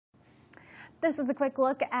This is a quick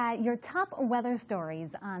look at your top weather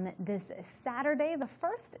stories on this Saturday, the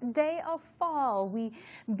first day of fall. We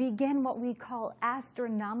begin what we call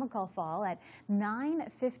astronomical fall at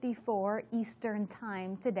 9:54 Eastern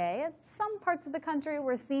Time today. At some parts of the country,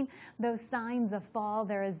 we're seeing those signs of fall.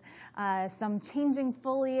 There is some changing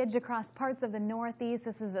foliage across parts of the Northeast.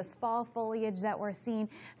 This is this fall foliage that we're seeing.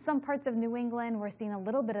 Some parts of New England, we're seeing a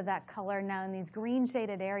little bit of that color now in these green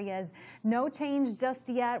shaded areas. No change just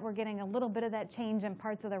yet. We're getting a little bit of that change in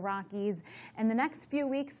parts of the Rockies. In the next few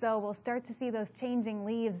weeks, though, we'll start to see those changing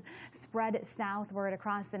leaves spread southward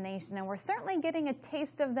across the nation. And we're certainly getting a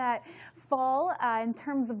taste of that fall in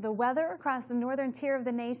terms of the weather across the northern tier of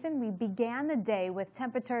the nation. We began the day with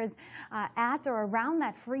temperatures at or around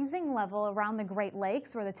that freezing level around the Great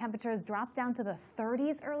Lakes, where the temperatures dropped down to the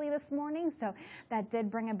 30s early this morning. So that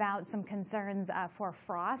did bring about some concerns for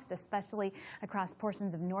frost, especially across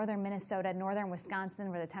portions of northern Minnesota, northern Wisconsin,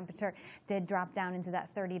 where the temperature did drop down into that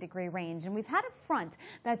 30-degree range. And we've had a front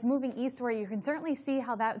that's moving eastward. You can certainly see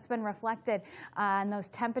how that's been reflected in those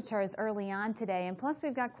temperatures early on today. And plus,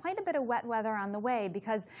 we've got quite a bit of wet weather on the way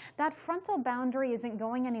because that frontal boundary isn't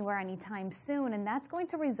going anywhere anytime soon. And that's going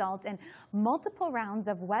to result in multiple rounds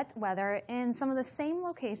of wet weather in some of the same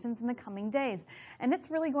locations in the coming days. And it's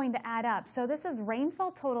really going to add up. So this is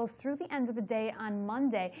rainfall totals through the end of the day on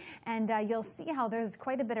Monday. And you'll see how there's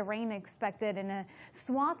quite a bit of rain expected in a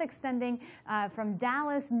swath extending from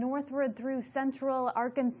Dallas northward through central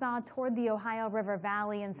Arkansas toward the Ohio River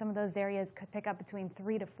Valley, and some of those areas could pick up between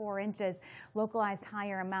 3 to 4 inches, localized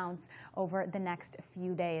higher amounts over the next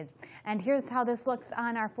few days. And here's how this looks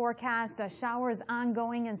on our forecast. Showers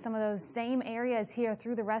ongoing in some of those same areas here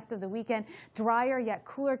through the rest of the weekend. Drier yet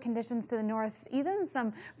cooler conditions to the north, even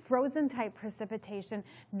some frozen type precipitation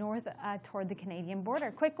north toward the Canadian border.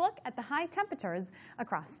 Quick look at the high temperatures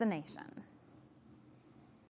across the nation.